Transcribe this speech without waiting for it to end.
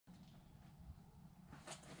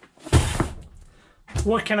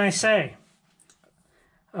What can I say?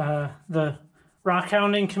 The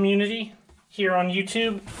Rockhounding community here on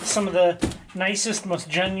YouTube, some of the nicest, most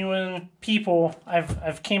genuine people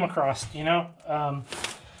I've came across, you know?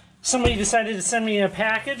 Somebody decided to send me a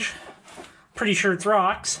package. Pretty sure it's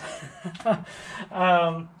rocks.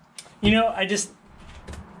 You know,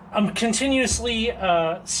 I'm continuously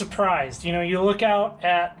surprised. You know, you look out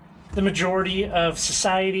at the majority of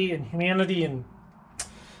society and humanity, and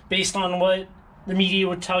based on what the media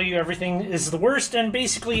would tell you, everything is the worst, and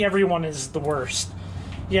basically everyone is the worst.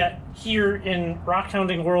 Yet here in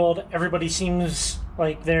Rockhounding world, everybody seems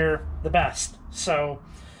like they're the best. So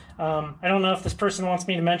I don't know if this person wants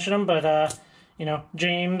me to mention them, but you know,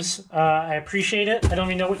 James, I appreciate it. I don't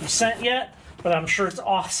even know what you sent yet, but I'm sure it's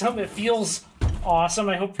awesome. It feels awesome.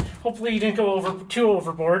 Hopefully you didn't go too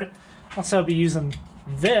overboard. Also, I'll be using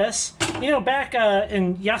this. You know, back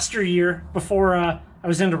in yesteryear, before I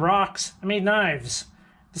was into rocks, I made knives.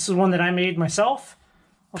 This is one that I made myself.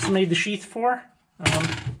 Also made the sheath for.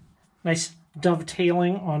 Nice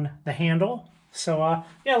dovetailing on the handle. So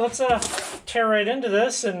yeah, let's tear right into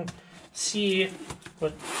this and see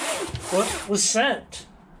what was sent.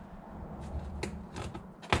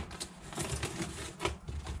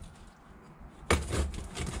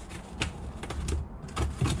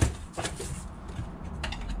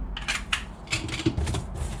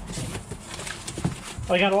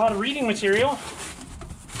 I got a lot of reading material.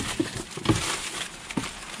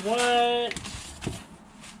 What?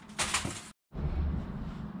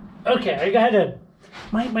 Okay, I gotta.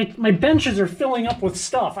 My benches are filling up with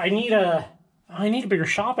stuff. I need a bigger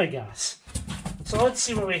shop, I guess. So let's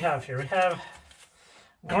see what we have here. We have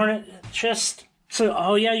garnet chest. So,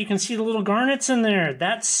 oh yeah, you can see the little garnets in there.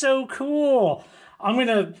 That's so cool. I'm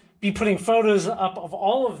gonna be putting photos up of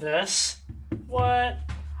all of this. What?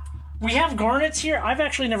 We have garnets here. I've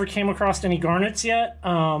actually never came across any garnets yet.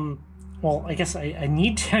 Well, I guess I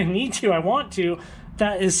need to. I want to.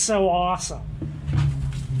 That is so awesome.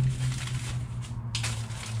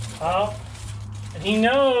 Oh, and he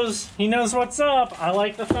knows what's up. I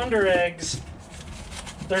like the thunder eggs.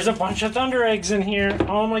 There's a bunch of thunder eggs in here.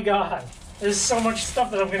 Oh my god. There's so much stuff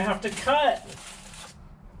that I'm gonna have to cut.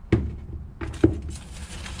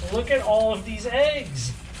 Look at all of these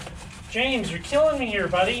eggs. James, you're killing me here,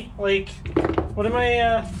 buddy. Like, what am I,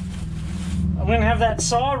 I'm gonna have that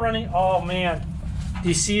saw running. Oh man, do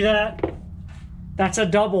you see that? That's a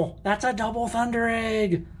double. That's a double thunder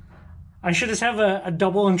egg. I should just have a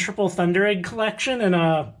double and triple thunder egg collection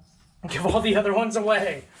and give all the other ones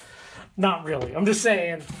away. Not really. I'm just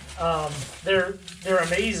saying, they're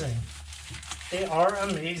amazing. They are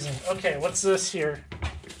amazing. Okay, what's this here?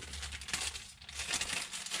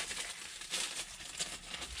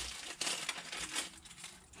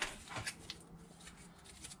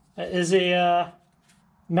 That is a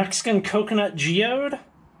Mexican coconut geode.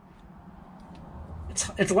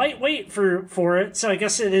 It's lightweight for it, so I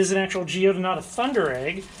guess it is an actual geode and not a thunder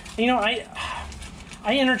egg. You know, I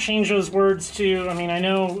interchange those words too. I mean, I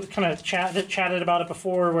know kind of chatted about it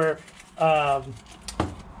before, where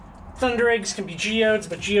thunder eggs can be geodes,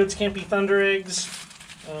 but geodes can't be thunder eggs.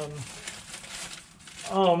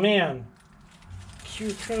 Oh man,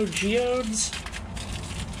 Q-Pro geodes.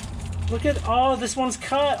 Look at, oh, this one's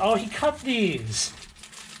cut. Oh, he cut these.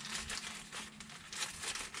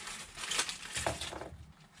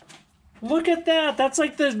 Look at that. That's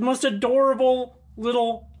like the most adorable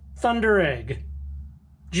little thunder egg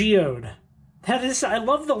geode. That is, I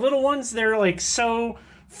love the little ones. They're like so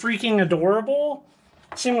freaking adorable.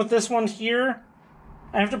 Same with this one here.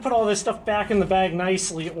 I have to put all this stuff back in the bag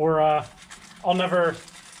nicely, or I'll never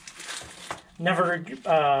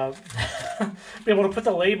be able to put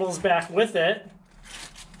the labels back with it.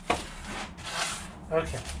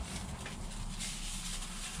 Okay.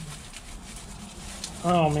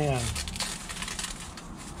 Oh man.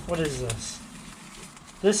 What is this?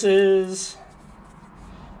 This is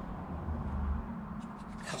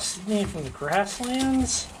Chalcedony from the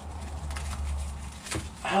Grasslands?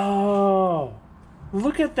 Oh,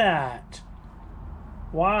 look at that.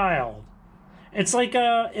 Wild. It's like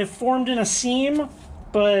it formed in a seam,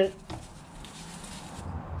 but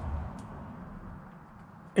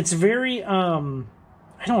it's very, I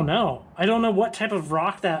don't know. I don't know what type of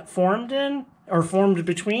rock that formed in, or formed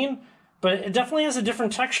between, but it definitely has a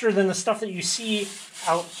different texture than the stuff that you see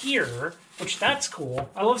out here, which that's cool.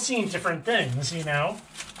 I love seeing different things, you know?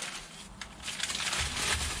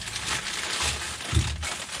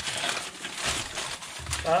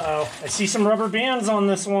 Uh-oh, I see some rubber bands on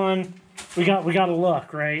this one. We got to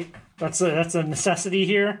look, right? That's a necessity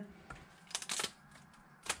here.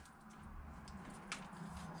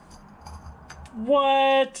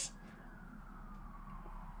 What?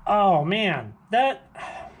 Oh, man. That...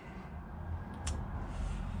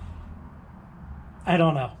 I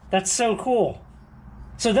don't know. That's so cool.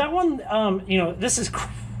 So that one, you know, this is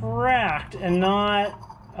cracked and not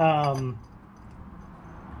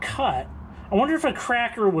cut. I wonder if a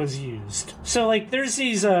cracker was used. So, like, there's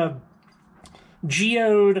these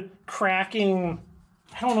geode cracking,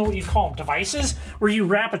 I don't know what you call them, devices, where you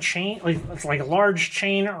wrap a chain, like it's like a large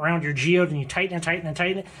chain around your geode, and you tighten it, tighten it,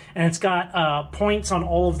 tighten it, and it's got points on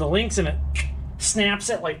all of the links, and it snaps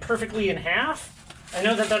it, like, perfectly in half. I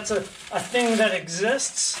know that that's a thing that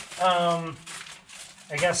exists. I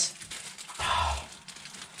guess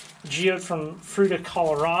geode from Fruita,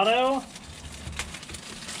 Colorado.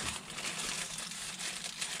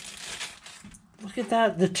 Look at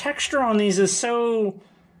that. The texture on these is so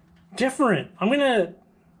different. I'm a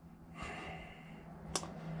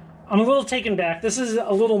little taken back. This is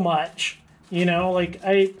a little much, you know, like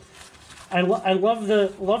I love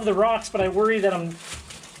the rocks, but I worry that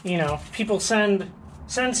you know, people send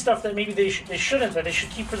stuff that maybe they shouldn't, that they should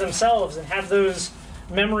keep for themselves and have those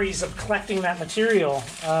memories of collecting that material.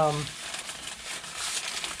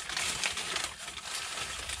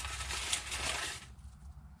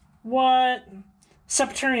 What?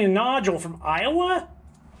 Septarian nodule from Iowa?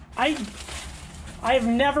 I've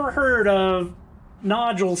never heard of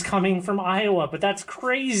nodules coming from Iowa, but that's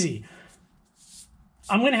crazy.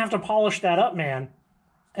 I'm going to have to polish that up, man.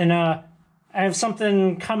 And I have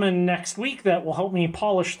something coming next week that will help me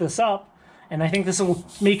polish this up, and I think this will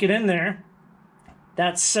make it in there.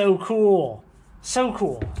 That's so cool. So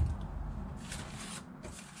cool.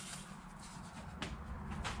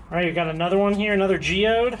 All right, you got another one here, another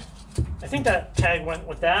geode. I think that tag went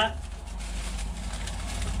with that.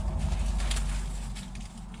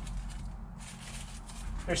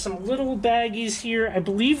 There's some little baggies here. I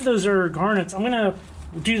believe those are garnets. I'm gonna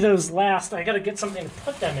do those last. I gotta get something to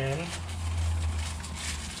put them in.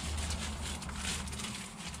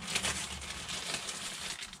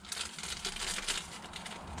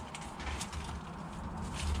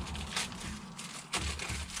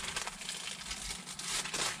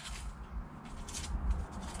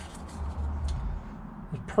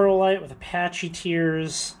 Perlite with Apache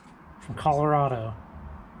tears from Colorado.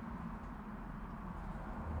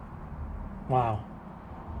 Wow.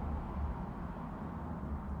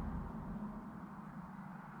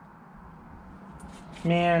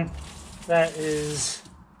 Man, that is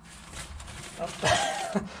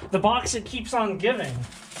the box it keeps on giving.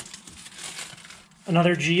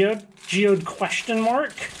 Another geode? Geode question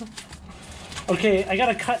mark? Okay, I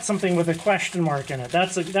gotta cut something with a question mark in it.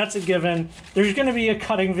 That's a given. There's gonna be a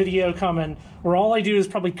cutting video coming where all I do is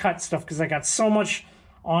probably cut stuff because I got so much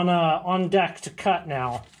on deck to cut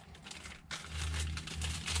now.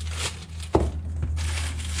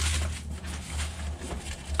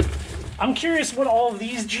 I'm curious what all of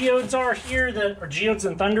these geodes are here that are geodes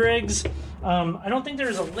and thunder eggs. I don't think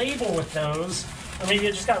there's a label with those, or maybe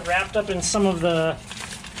it just got wrapped up in some of the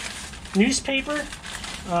newspaper.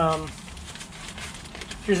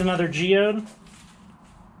 Here's another geode.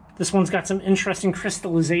 This one's got some interesting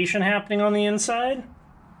crystallization happening on the inside.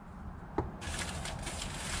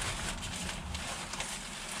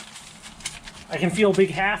 I can feel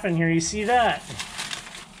big half in here, you see that?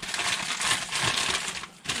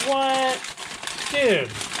 What?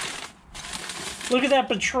 Dude. Look at that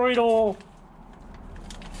botryoidal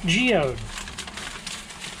geode.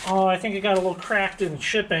 Oh, I think it got a little cracked in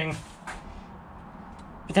shipping.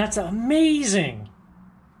 But that's amazing.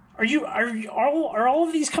 Are all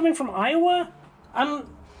of these coming from Iowa?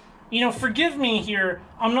 You know, forgive me here.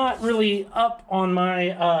 I'm not really up on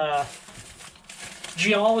my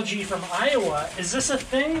geology from Iowa. Is this a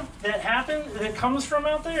thing that happened that comes from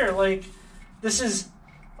out there? Like, this is,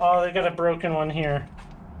 oh, they got a broken one here.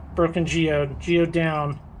 Broken geode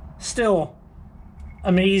down. Still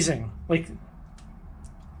amazing. Like,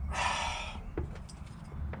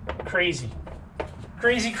 crazy.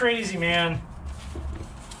 Crazy, crazy, man.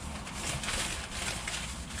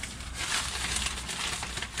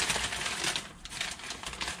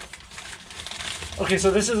 Okay,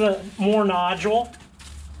 so this is a more nodule.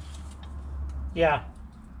 Yeah.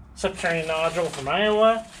 Septarian nodule from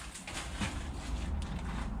Iowa.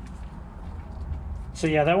 So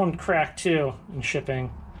yeah, that one cracked too in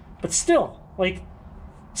shipping. But still, like,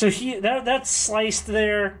 so that's sliced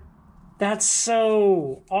there. That's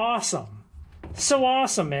so awesome. So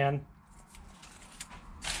awesome, man.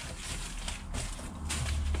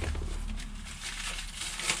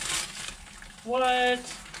 What?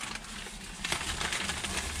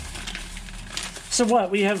 So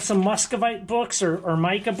what? We have some Muscovite books or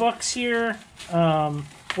mica books here.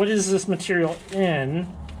 What is this material in?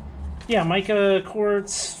 Yeah, mica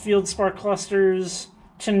quartz, field spark clusters,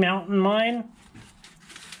 Tin Mountain mine.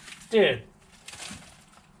 Dude.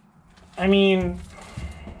 I mean,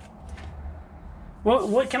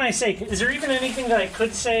 what can I say? Is there even anything that I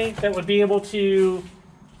could say that would be able to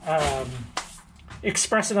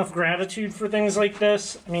express enough gratitude for things like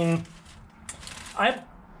this? I mean,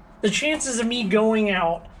 the chances of me going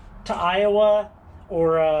out to Iowa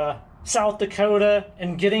or South Dakota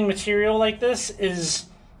and getting material like this is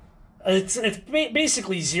it's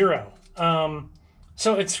basically zero.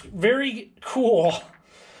 So it's very cool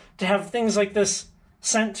to have things like this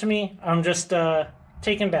sent to me. I'm just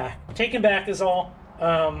taken back. Taken back is all.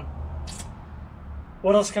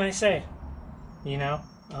 What else can I say? You know,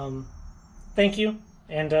 thank you,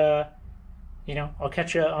 and you know, I'll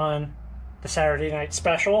catch you on the Saturday night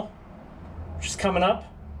special, which is coming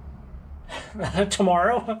up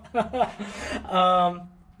tomorrow.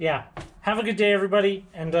 Yeah, have a good day, everybody,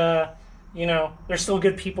 and you know, there's still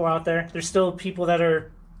good people out there. There's still people that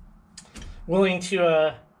are willing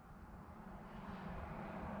to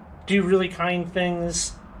do really kind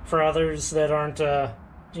things for others that aren't, you know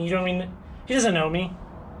what I mean? He doesn't know me.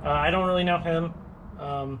 I don't really know him.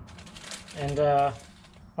 And,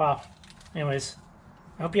 wow. Anyways,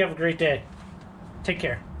 I hope you have a great day. Take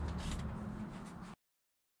care.